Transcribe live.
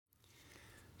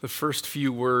The first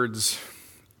few words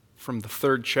from the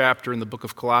third chapter in the book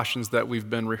of Colossians that we've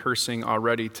been rehearsing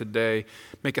already today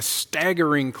make a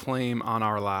staggering claim on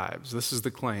our lives. This is the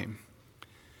claim.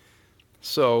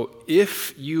 So,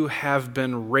 if you have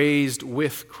been raised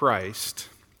with Christ,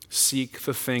 seek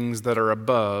the things that are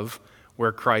above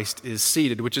where Christ is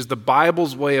seated, which is the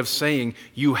Bible's way of saying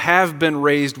you have been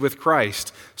raised with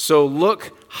Christ. So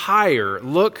look higher,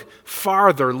 look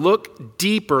farther, look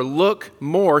deeper, look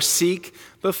more, seek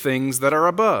the things that are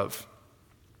above.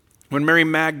 When Mary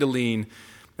Magdalene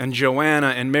and Joanna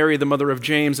and Mary, the mother of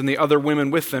James, and the other women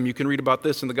with them, you can read about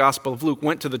this in the Gospel of Luke,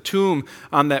 went to the tomb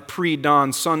on that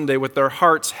pre-dawn Sunday with their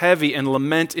hearts heavy and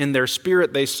lament in their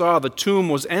spirit. They saw the tomb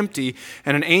was empty,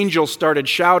 and an angel started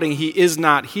shouting, "He is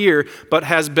not here, but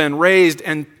has been raised."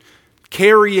 And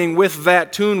carrying with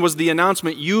that tune was the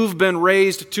announcement, "You've been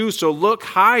raised too, so look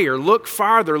higher, look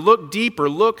farther, look deeper,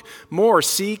 look more,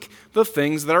 seek the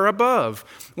things that are above."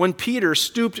 When Peter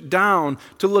stooped down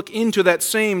to look into that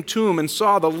same tomb and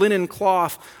saw the linen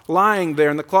cloth lying there,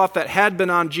 and the cloth that had been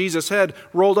on Jesus' head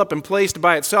rolled up and placed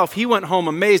by itself, he went home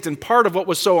amazed. And part of what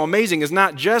was so amazing is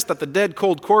not just that the dead,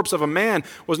 cold corpse of a man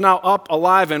was now up,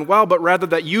 alive, and well, but rather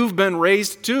that you've been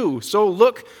raised too. So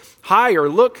look higher,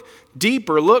 look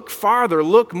deeper, look farther,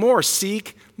 look more,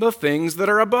 seek the things that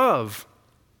are above.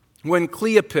 When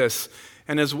Cleopas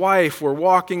and his wife were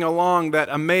walking along that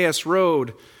Emmaus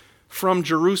road from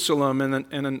Jerusalem, and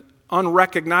an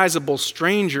unrecognizable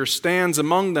stranger stands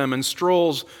among them and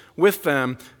strolls with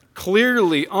them,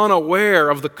 clearly unaware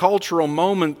of the cultural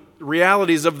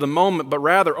realities of the moment, but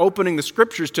rather opening the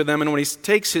scriptures to them. And when he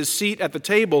takes his seat at the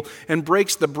table and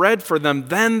breaks the bread for them,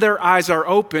 then their eyes are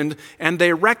opened and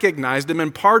they recognized him.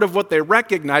 And part of what they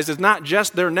recognized is not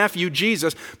just their nephew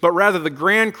Jesus, but rather the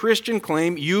grand Christian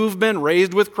claim, "You've been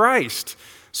raised with Christ."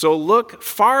 So look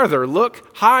farther,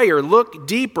 look higher, look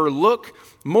deeper, look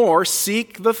more,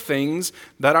 seek the things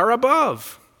that are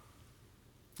above.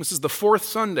 This is the fourth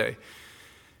Sunday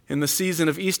in the season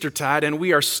of Eastertide, and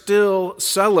we are still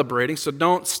celebrating, so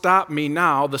don't stop me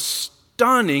now, the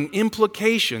stunning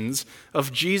implications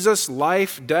of Jesus'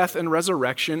 life, death, and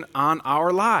resurrection on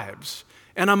our lives.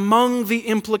 And among the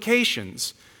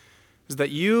implications is that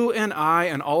you and I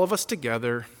and all of us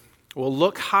together will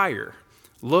look higher,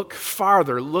 look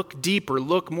farther, look deeper,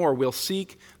 look more. We'll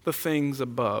seek the things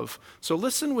above. So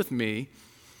listen with me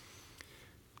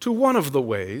to one of the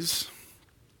ways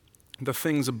the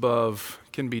things above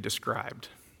can be described.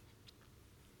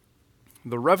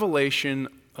 The revelation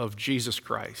of Jesus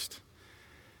Christ,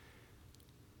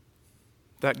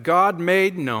 that God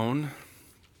made known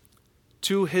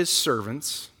to his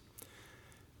servants.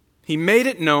 He made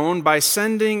it known by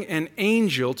sending an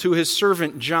angel to his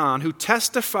servant John, who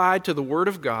testified to the word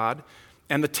of God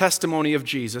and the testimony of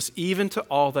Jesus, even to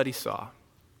all that he saw.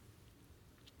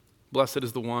 Blessed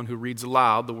is the one who reads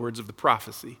aloud the words of the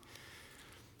prophecy,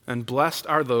 and blessed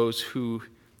are those who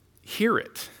hear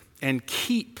it and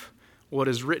keep what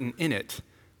is written in it.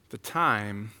 The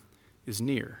time is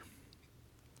near.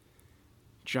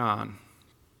 John,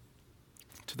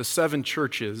 to the 7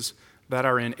 churches that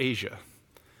are in Asia,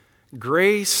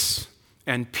 grace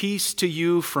and peace to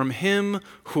you from him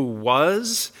who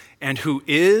was and who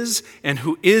is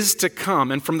to come,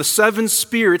 and from the 7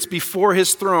 spirits before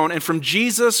his throne, and from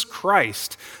Jesus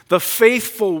Christ, the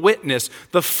faithful witness,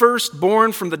 the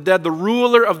firstborn from the dead, the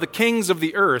ruler of the kings of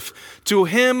the earth, to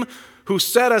him who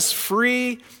set us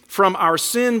free from our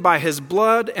sin by his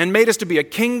blood and made us to be a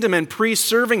kingdom and priests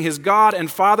serving his God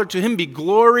and Father. To him be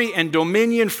glory and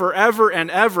dominion forever and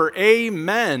ever.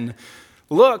 Amen.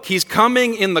 Look, he's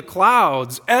coming in the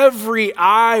clouds. Every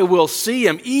eye will see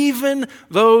him, even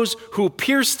those who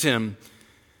pierced him.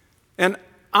 And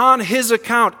on his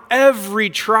account, every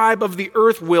tribe of the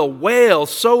earth will wail.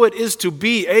 So it is to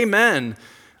be. Amen.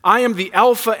 I am the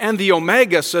Alpha and the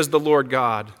Omega, says the Lord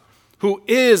God, who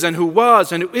is and who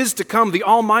was and who is to come, the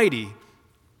Almighty.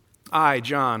 I,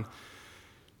 John,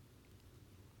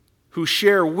 who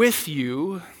share with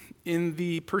you in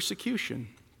the persecution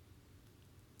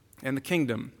and the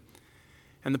kingdom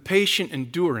and the patient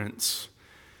endurance,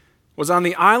 was on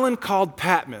the island called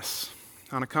Patmos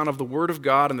on account of the word of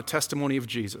God and the testimony of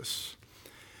Jesus.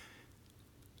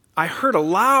 I heard a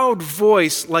loud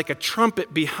voice like a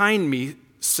trumpet behind me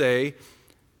say,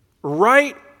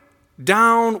 "Write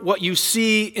down what you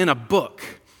see in a book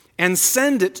and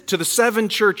send it to the 7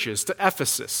 churches, to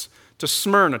Ephesus, to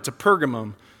Smyrna, to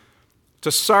Pergamum,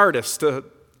 to Sardis, to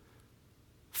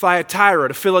Thyatira,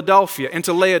 to Philadelphia, and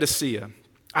to Laodicea."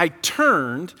 I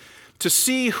turned to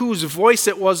see whose voice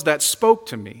it was that spoke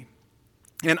to me.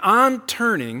 And on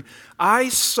turning, I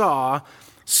saw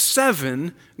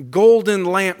 7 golden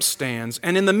lampstands,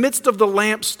 and in the midst of the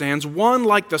lampstands, one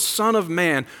like the Son of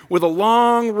Man, with a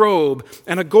long robe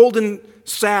and a golden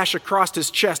sash across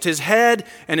his chest. His head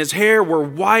and his hair were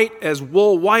white as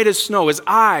wool, white as snow. His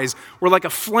eyes were like a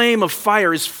flame of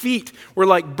fire. His feet were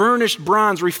like burnished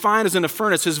bronze, refined as in a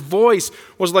furnace. His voice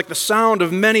was like the sound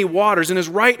of many waters. In his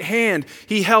right hand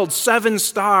he held 7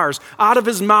 stars. Out of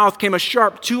his mouth came a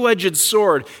sharp 2-edged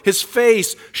sword. His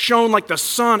face shone like the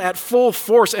sun at full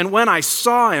force, and when I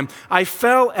saw him, I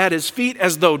fell at his feet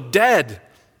as though dead.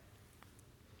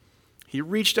 He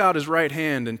reached out his right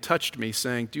hand and touched me,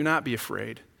 saying, "Do not be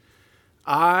afraid.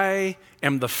 I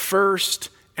am the first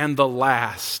and the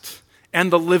last and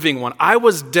the living one. I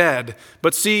was dead,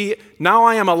 but see, now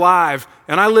I am alive,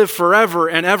 and I live forever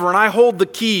and ever, and I hold the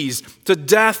keys to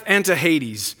death and to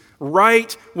Hades.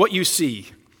 Write what you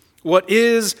see, what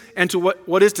is and to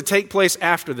what is to take place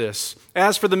after this.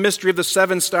 As for the mystery of the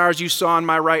 7 stars you saw in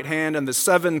my right hand and the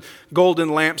 7 golden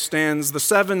lampstands, the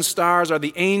 7 stars are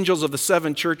the angels of the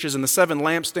 7 churches, and the 7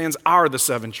 lampstands are the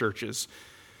 7 churches.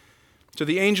 To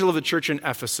the angel of the church in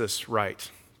Ephesus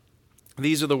write,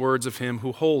 these are the words of him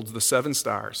who holds the 7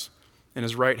 stars in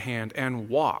his right hand and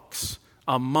walks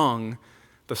among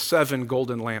the 7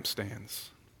 golden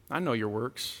lampstands. I know your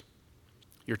works,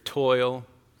 your toil,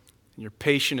 and your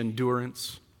patient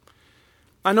endurance.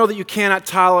 I know that you cannot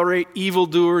tolerate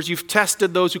evildoers. You've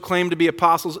tested those who claim to be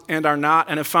apostles and are not,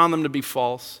 and have found them to be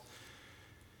false.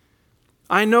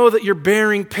 I know that you're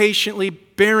bearing patiently,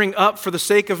 bearing up for the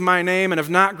sake of my name, and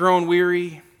have not grown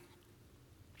weary.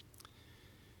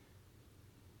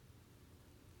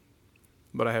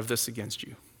 But I have this against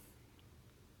you.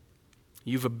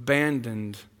 You've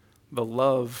abandoned the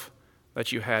love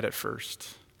that you had at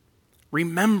first.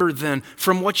 Remember then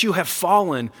from what you have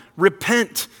fallen,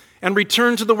 repent, and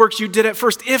return to the works you did at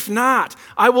first. If not,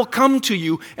 I will come to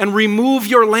you and remove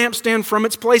your lampstand from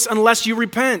its place unless you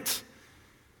repent.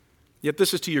 Yet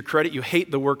this is to your credit. You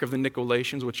hate the work of the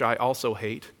Nicolaitans, which I also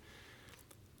hate.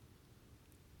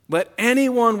 Let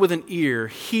anyone with an ear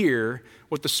hear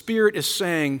what the Spirit is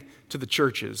saying to the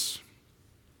churches.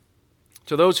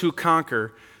 To those who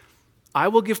conquer, I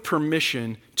will give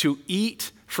permission to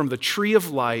eat from the tree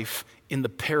of life in the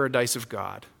paradise of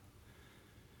God.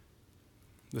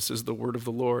 This is the word of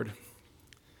the Lord.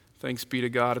 Thanks be to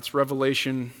God. It's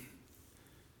Revelation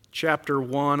chapter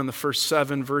 1 and the first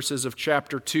 7 verses of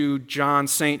chapter 2.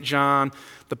 St. John,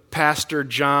 the pastor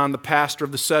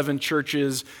of the 7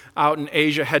 churches out in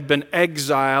Asia, had been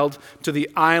exiled to the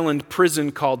island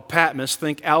prison called Patmos.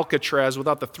 Think Alcatraz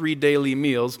without the 3 daily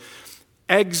meals.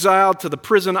 Exiled to the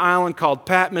prison island called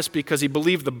Patmos because he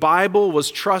believed the Bible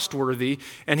was trustworthy,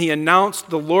 and he announced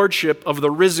the lordship of the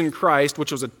risen Christ,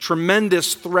 which was a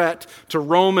tremendous threat to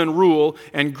Roman rule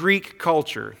and Greek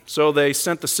culture. So they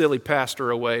sent the silly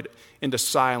pastor away into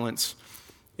silence,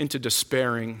 into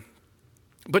despairing.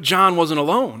 But John wasn't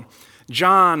alone.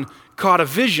 John caught a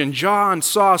vision. John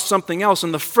saw something else,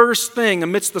 and the first thing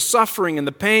amidst the suffering and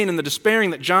the pain and the despairing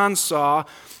that John saw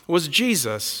was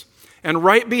Jesus. And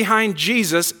right behind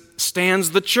Jesus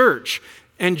stands the church.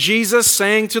 And Jesus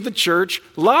saying to the church,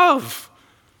 love,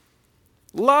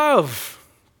 love,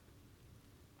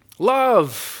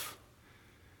 love.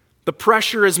 The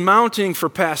pressure is mounting for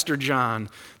Pastor John.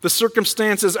 The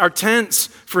circumstances are tense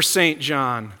for St.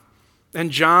 John.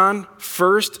 And John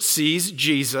first sees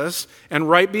Jesus, and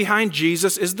right behind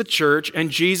Jesus is the church, and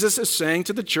Jesus is saying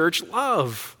to the church,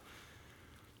 love,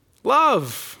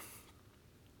 love.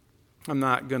 I'm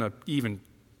not going to even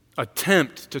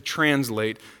attempt to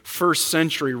translate first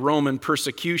century Roman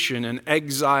persecution and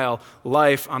exile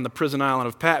life on the prison island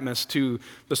of Patmos to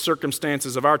the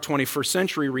circumstances of our 21st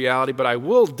century reality, but I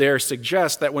will dare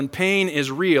suggest that when pain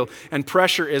is real and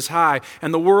pressure is high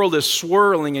and the world is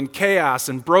swirling in chaos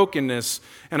and brokenness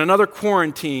and another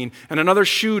quarantine and another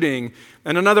shooting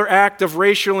and another act of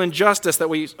racial injustice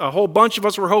that a whole bunch of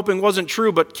us were hoping wasn't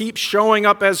true but keeps showing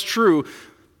up as true,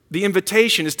 the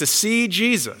invitation is to see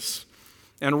Jesus,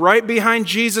 and right behind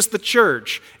Jesus, the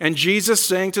church, and Jesus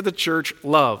saying to the church,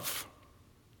 love.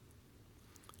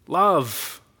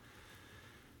 Love.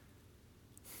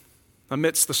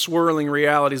 Amidst the swirling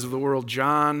realities of the world,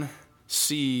 John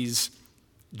sees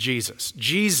Jesus.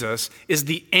 Jesus is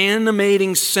the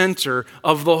animating center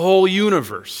of the whole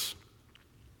universe.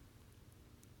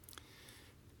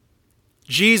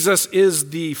 Jesus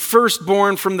is the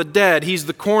firstborn from the dead. He's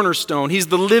the cornerstone. He's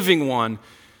the living one.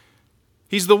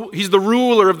 He's the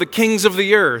ruler of the kings of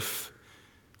the earth.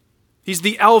 He's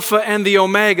the Alpha and the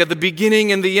Omega, the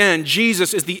beginning and the end.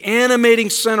 Jesus is the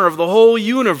animating center of the whole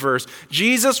universe.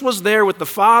 Jesus was there with the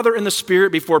Father and the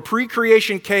Spirit before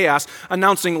pre-creation chaos,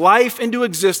 announcing life into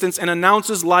existence and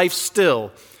announces life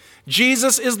still.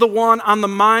 Jesus is the one on the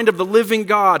mind of the living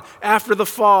God after the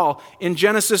fall in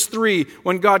Genesis 3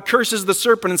 when God curses the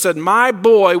serpent and said, "My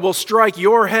boy will strike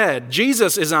your head."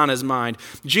 Jesus is on his mind.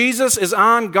 Jesus is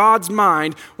on God's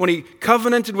mind when he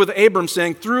covenanted with Abram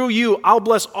saying, "Through you I'll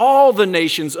bless all the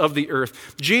nations of the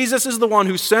earth." Jesus is the one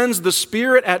who sends the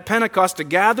Spirit at Pentecost to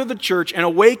gather the church and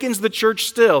awakens the church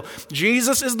still.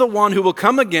 Jesus is the one who will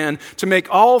come again to make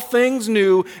all things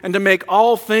new and to make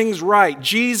all things right.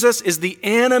 Jesus is the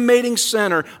animating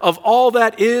center of all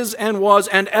that is and was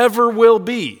and ever will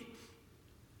be.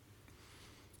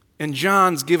 And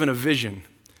John's given a vision.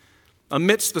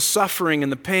 Amidst the suffering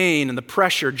and the pain and the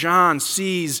pressure, John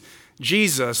sees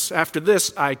Jesus. After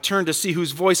this, I turned to see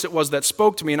whose voice it was that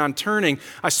spoke to me, and on turning,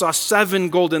 I saw 7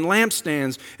 golden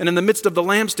lampstands, and in the midst of the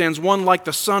lampstands, one like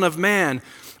the Son of Man,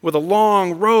 with a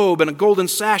long robe and a golden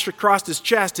sash across his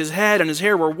chest. His head and his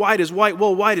hair were white as white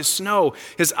wool, white as snow.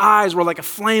 His eyes were like a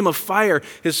flame of fire.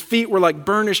 His feet were like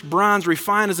burnished bronze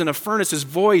refined as in a furnace. His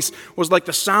voice was like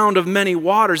the sound of many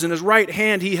waters. In his right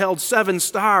hand he held 7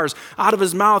 stars. Out of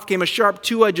his mouth came a sharp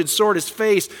 2-edged sword. His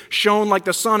face shone like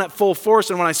the sun at full force.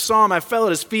 And when I saw him, I fell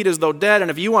at his feet as though dead. And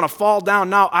if you want to fall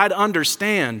down now, I'd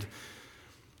understand.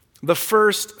 The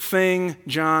first thing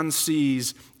John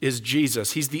sees is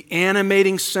Jesus. He's the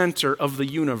animating center of the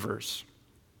universe.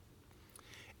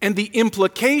 And the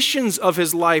implications of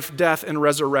his life, death, and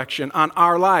resurrection on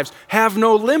our lives have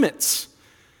no limits.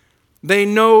 They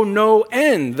know no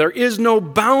end. There is no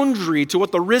boundary to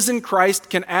what the risen Christ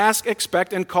can ask,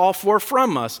 expect, and call for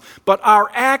from us. But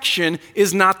our action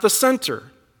is not the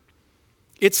center.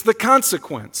 It's the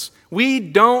consequence. We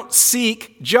don't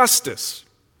seek justice.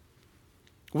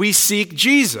 We seek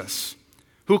Jesus,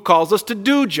 who calls us to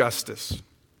do justice.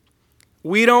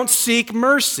 We don't seek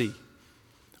mercy.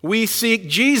 We seek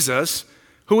Jesus,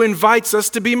 who invites us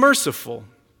to be merciful.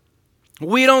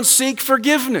 We don't seek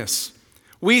forgiveness.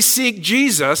 We seek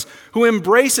Jesus, who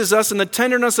embraces us in the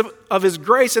tenderness of his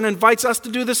grace and invites us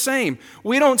to do the same.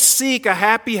 We don't seek a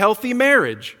happy, healthy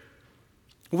marriage.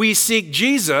 We seek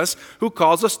Jesus, who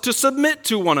calls us to submit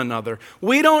to one another.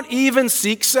 We don't even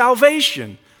seek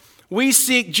salvation. We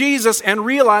seek Jesus and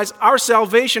realize our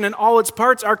salvation and all its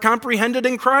parts are comprehended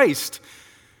in Christ.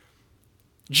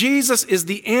 Jesus is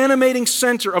the animating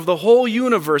center of the whole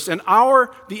universe, and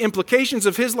the implications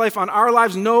of his life on our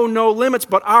lives know no limits,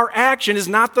 but our action is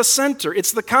not the center,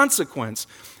 it's the consequence.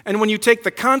 And when you take the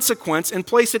consequence and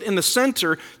place it in the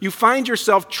center, you find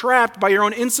yourself trapped by your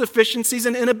own insufficiencies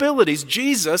and inabilities.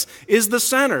 Jesus is the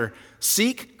center.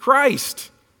 Seek Christ.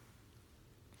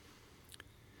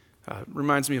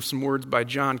 Reminds me of some words by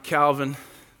John Calvin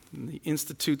in the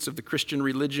Institutes of the Christian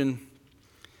Religion.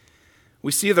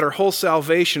 We see that our whole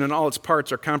salvation and all its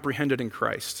parts are comprehended in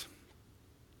Christ.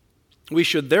 We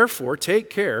should therefore take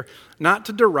care not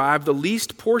to derive the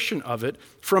least portion of it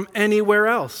from anywhere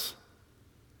else.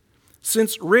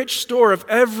 Since rich store of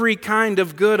every kind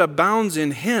of good abounds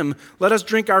in him, let us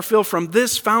drink our fill from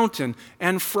this fountain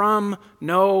and from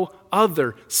no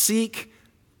other.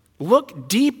 Look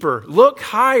deeper, look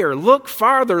higher, look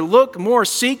farther, look more.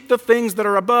 Seek the things that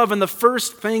are above, and the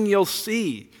first thing you'll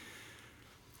see,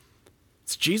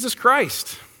 it's Jesus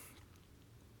Christ.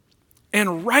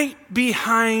 And right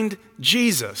behind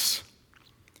Jesus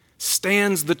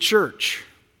stands the church.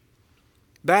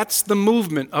 That's the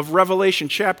movement of Revelation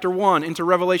chapter 1 into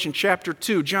Revelation chapter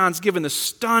 2. John's given the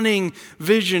stunning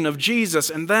vision of Jesus,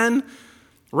 and then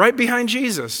right behind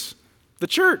Jesus, the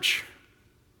church.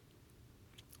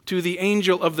 To the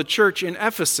angel of the church in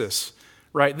Ephesus,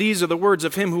 right? These are the words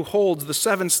of him who holds the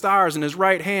 7 stars in his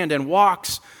right hand and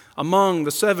walks among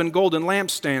the 7 golden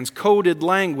lampstands. Coded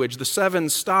language. The 7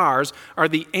 stars are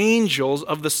the angels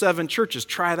of the 7 churches.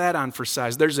 Try that on for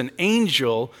size. There's an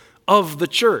angel of the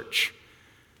church.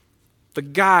 The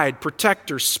guide,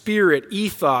 protector, spirit,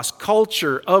 ethos,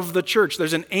 culture of the church.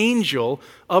 There's an angel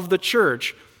of the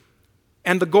church.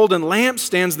 And the golden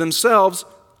lampstands themselves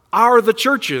are the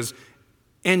churches.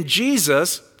 And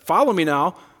Jesus, follow me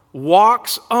now,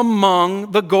 walks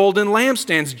among the golden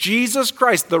lampstands. Jesus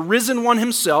Christ, the risen one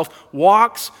himself,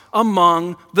 walks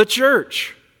among the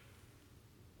church.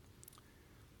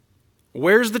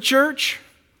 Where's the church?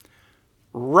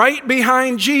 Right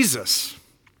behind Jesus.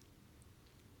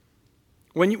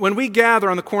 When we gather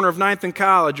on the corner of 9th and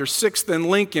College or 6th and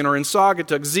Lincoln or in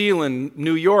Saugatuck, Zeeland,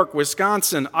 New York,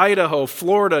 Wisconsin, Idaho,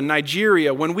 Florida,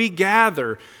 Nigeria, when we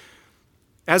gather,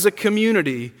 as a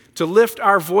community to lift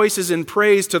our voices in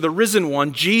praise to the risen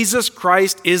one, Jesus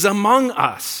Christ is among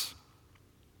us.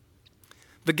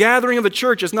 The gathering of the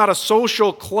church is not a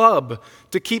social club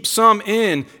to keep some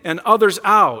in and others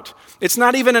out. It's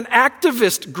not even an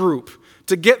activist group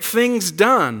to get things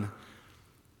done.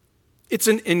 It's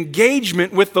an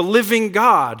engagement with the living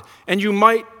God. And you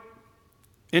might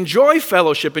enjoy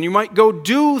fellowship and you might go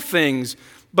do things,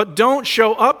 but don't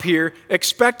show up here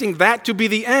expecting that to be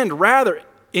the end. Rather,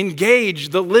 engage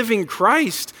the living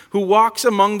Christ who walks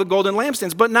among the golden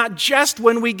lampstands, but not just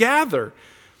when we gather.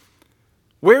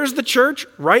 Where's the church?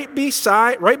 Right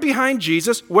behind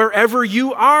Jesus, wherever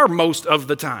you are most of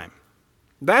the time.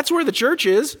 That's where the church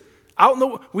is.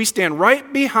 We stand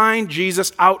right behind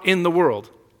Jesus out in the world.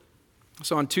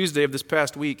 So on Tuesday of this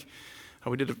past week,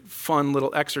 we did a fun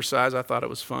little exercise. I thought it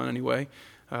was fun anyway.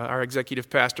 Our executive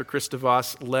pastor, Chris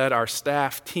DeVos, led our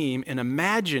staff team in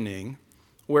imagining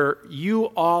where you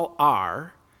all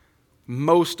are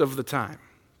most of the time.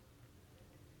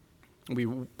 We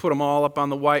put them all up on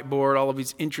the whiteboard, all of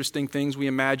these interesting things we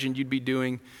imagined you'd be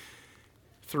doing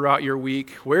throughout your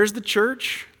week. Where's the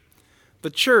church?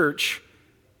 The church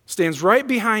stands right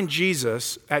behind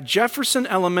Jesus at Jefferson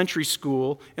Elementary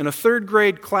School in a third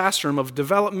grade classroom of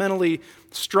developmentally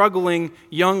struggling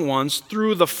young ones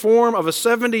through the form of a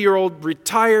 70-year-old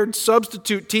retired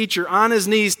substitute teacher on his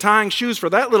knees tying shoes for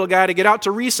that little guy to get out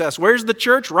to recess. Where's the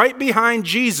church? Right behind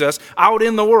Jesus out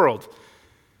in the world.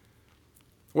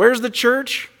 Where's the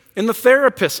church? In the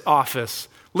therapist's office,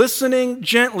 listening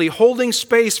gently, holding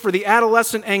space for the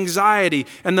adolescent anxiety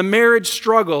and the marriage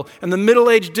struggle and the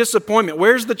middle-aged disappointment.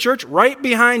 Where's the church? Right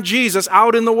behind Jesus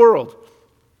out in the world.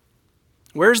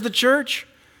 Where's the church?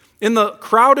 In the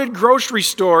crowded grocery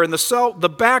store, in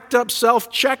the backed-up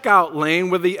self-checkout lane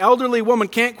where the elderly woman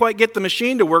can't quite get the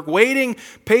machine to work, waiting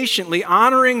patiently,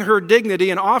 honoring her dignity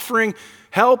and offering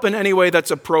help in any way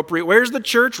that's appropriate. Where's the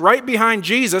church? Right behind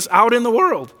Jesus out in the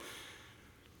world.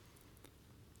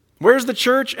 Where's the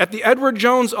church? At the Edward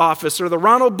Jones office or the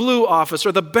Ronald Blue office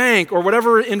or the bank or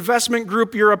whatever investment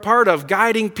group you're a part of,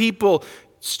 guiding people,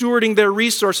 stewarding their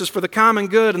resources for the common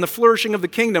good and the flourishing of the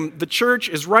kingdom. The church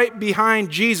is right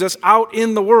behind Jesus out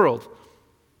in the world.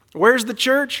 Where's the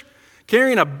church?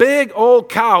 Carrying a big old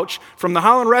couch from the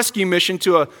Holland Rescue Mission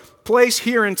to a place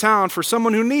here in town for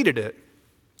someone who needed it.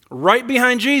 Right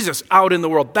behind Jesus out in the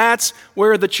world. That's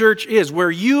where the church is.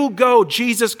 Where you go,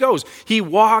 Jesus goes. He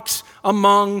walks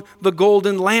among the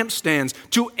golden lampstands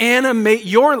to animate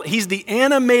He's the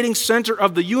animating center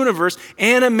of the universe,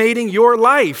 animating your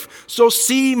life. So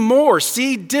see more,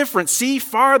 see different, see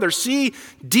farther, see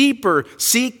deeper,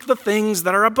 seek the things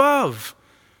that are above.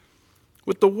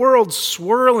 With the world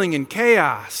swirling in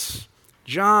chaos,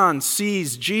 John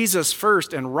sees Jesus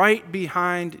first, and right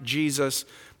behind Jesus,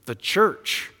 the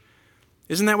church.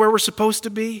 Isn't that where we're supposed to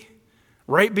be?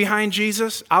 Right behind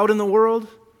Jesus, out in the world?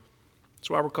 That's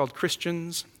why we're called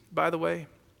Christians, by the way.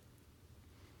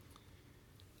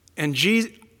 And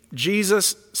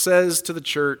Jesus says to the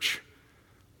church,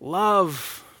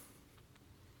 love.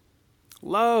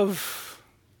 Love.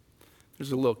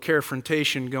 There's a little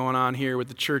carefrontation going on here with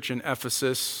the church in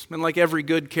Ephesus. And like every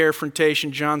good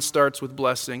carefrontation, John starts with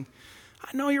blessing.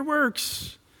 I know your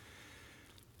works.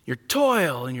 Your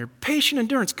toil and your patient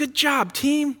endurance. Good job,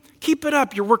 team. Keep it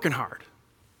up. You're working hard.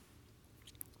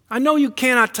 I know you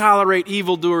cannot tolerate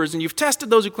evildoers, and you've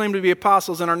tested those who claim to be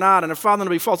apostles and are not, and have found them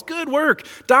to be false. Good work.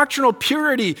 Doctrinal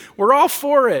purity. We're all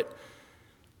for it.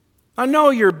 I know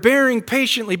you're bearing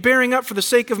patiently, bearing up for the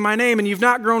sake of my name, and you've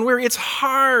not grown weary. It's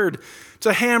hard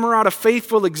to hammer out a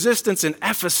faithful existence in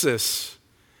Ephesus.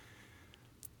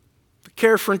 The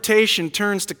carefrontation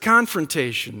turns to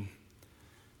confrontation.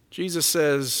 Jesus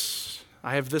says,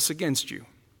 I have this against you.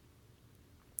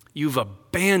 You've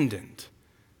abandoned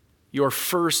your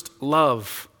first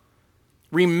love.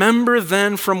 Remember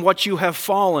then from what you have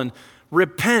fallen.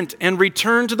 Repent and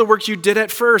return to the works you did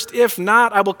at first. If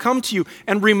not, I will come to you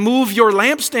and remove your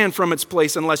lampstand from its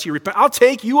place unless you repent. I'll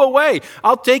take you away.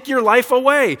 I'll take your life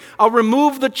away. I'll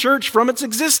remove the church from its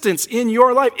existence in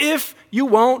your life if you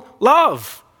won't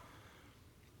love.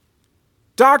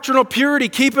 Doctrinal purity,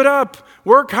 keep it up.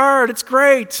 Work hard, it's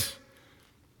great.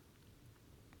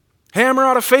 Hammer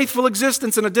out a faithful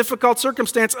existence in a difficult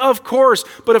circumstance, of course.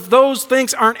 But if those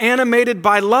things aren't animated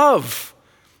by love,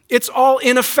 it's all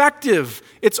ineffective.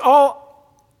 It's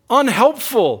all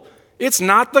unhelpful. It's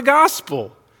not the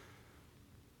gospel.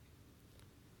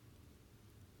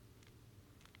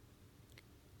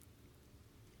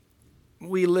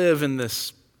 We live in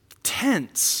this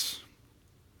tense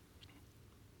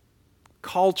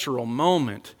cultural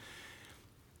moment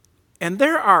And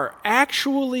there are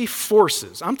actually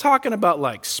forces, I'm talking about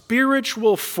like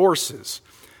spiritual forces,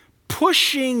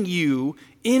 pushing you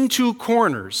into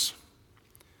corners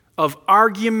of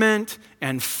argument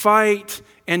and fight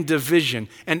and division.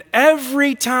 And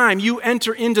every time you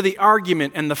enter into the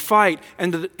argument and the fight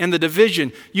and the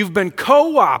division, you've been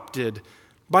co-opted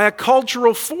by a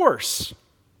cultural force.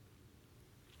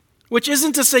 Which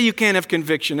isn't to say you can't have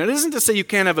conviction. It isn't to say you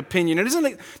can't have opinion. It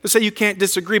isn't to say you can't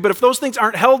disagree. But if those things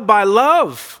aren't held by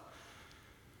love,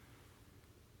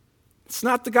 it's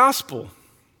not the gospel.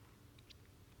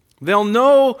 They'll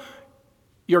know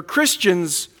you're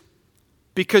Christians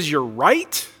because you're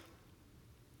right,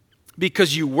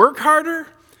 because you work harder,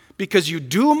 because you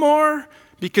do more,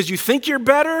 because you think you're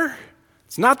better.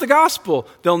 It's not the gospel.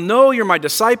 They'll know you're my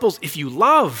disciples if you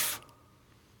love.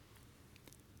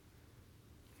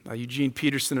 Eugene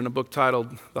Peterson, in a book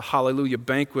titled The Hallelujah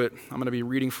Banquet, I'm going to be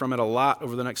reading from it a lot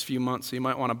over the next few months, so you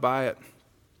might want to buy it.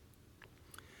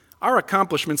 Our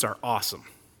accomplishments are awesome.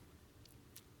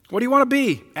 What do you want to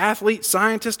be? Athlete,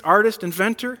 scientist, artist,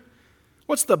 inventor?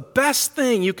 What's the best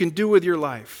thing you can do with your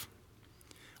life?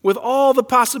 With all the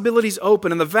possibilities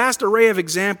open and the vast array of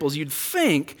examples, you'd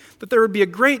think that there would be a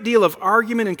great deal of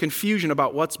argument and confusion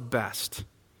about what's best.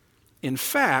 In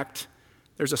fact,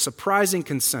 there's a surprising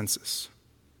consensus.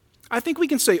 I think we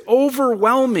can say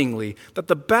overwhelmingly that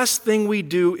the best thing we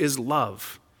do is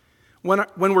love. When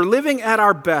we're living at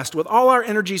our best, with all our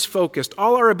energies focused,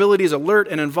 all our abilities alert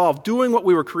and involved, doing what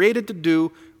we were created to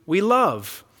do, we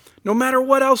love. No matter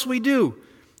what else we do.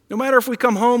 No matter if we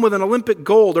come home with an Olympic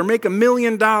gold or make $1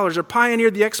 million or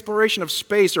pioneer the exploration of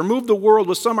space or move the world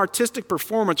with some artistic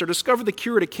performance or discover the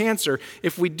cure to cancer,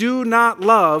 if we do not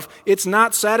love, it's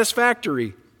not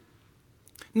satisfactory.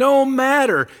 No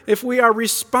matter if we are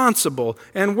responsible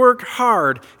and work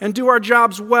hard and do our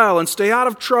jobs well and stay out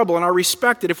of trouble and are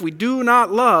respected, if we do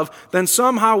not love, then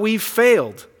somehow we've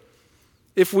failed.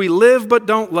 If we live but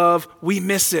don't love, we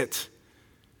miss it.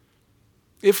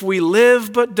 If we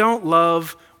live but don't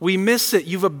love, we miss it.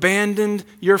 You've abandoned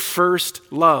your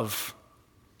first love.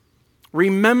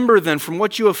 Remember then from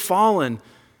what you have fallen.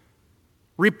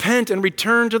 Repent and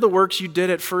return to the works you did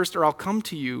at first, or I'll come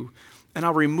to you and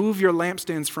I'll remove your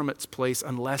lampstands from its place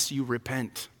unless you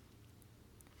repent.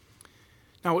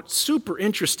 Now, what's super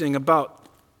interesting about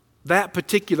that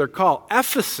particular call,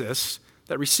 Ephesus,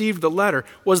 that received the letter,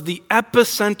 was the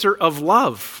epicenter of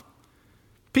love.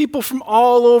 People from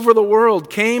all over the world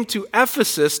came to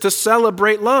Ephesus to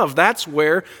celebrate love. That's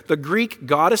where the Greek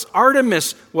goddess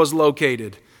Artemis was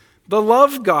located. The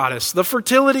love goddess, the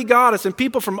fertility goddess, and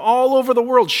people from all over the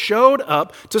world showed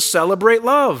up to celebrate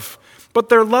love. But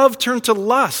their love turned to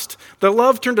lust. Their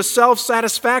love turned to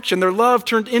self-satisfaction. Their love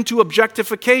turned into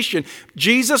objectification.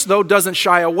 Jesus, though, doesn't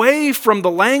shy away from the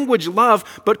language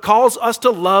love, but calls us to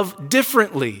love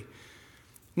differently.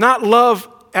 Not love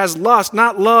as lust,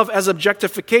 not love as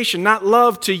objectification, not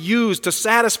love to use, to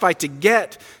satisfy, to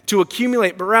get, to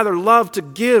accumulate, but rather love to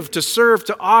give, to serve,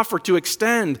 to offer, to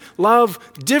extend. Love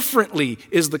differently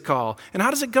is the call. And how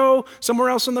does it go somewhere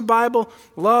else in the Bible?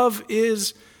 Love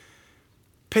is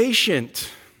patient,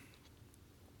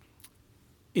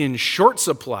 in short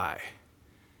supply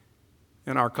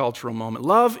in our cultural moment.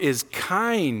 Love is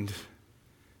kind.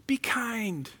 Be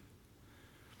kind.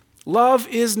 Love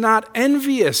is not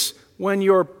envious when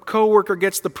your coworker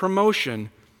gets the promotion.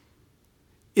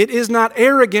 It is not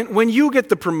arrogant when you get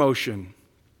the promotion.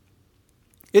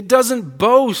 It doesn't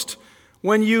boast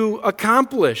when you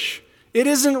accomplish. It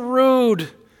isn't rude.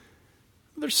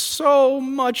 There's so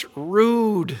much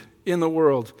rude in the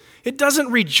world. It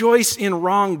doesn't rejoice in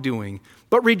wrongdoing,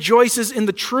 but rejoices in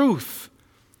the truth.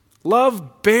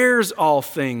 Love bears all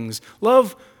things.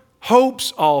 Love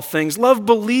hopes all things. Love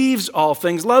believes all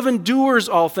things. Love endures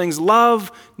all things.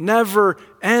 Love never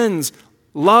ends.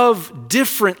 Love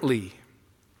differently.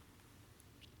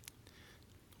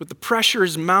 With the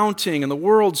pressures mounting and the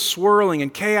world swirling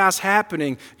and chaos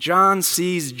happening, John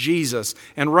sees Jesus.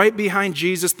 And right behind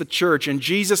Jesus, the church. And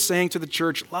Jesus saying to the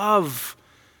church, love.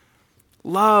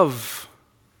 Love.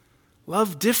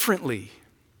 Love differently.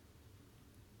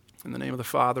 In the name of the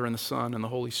Father and the Son and the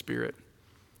Holy Spirit.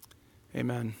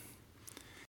 Amen.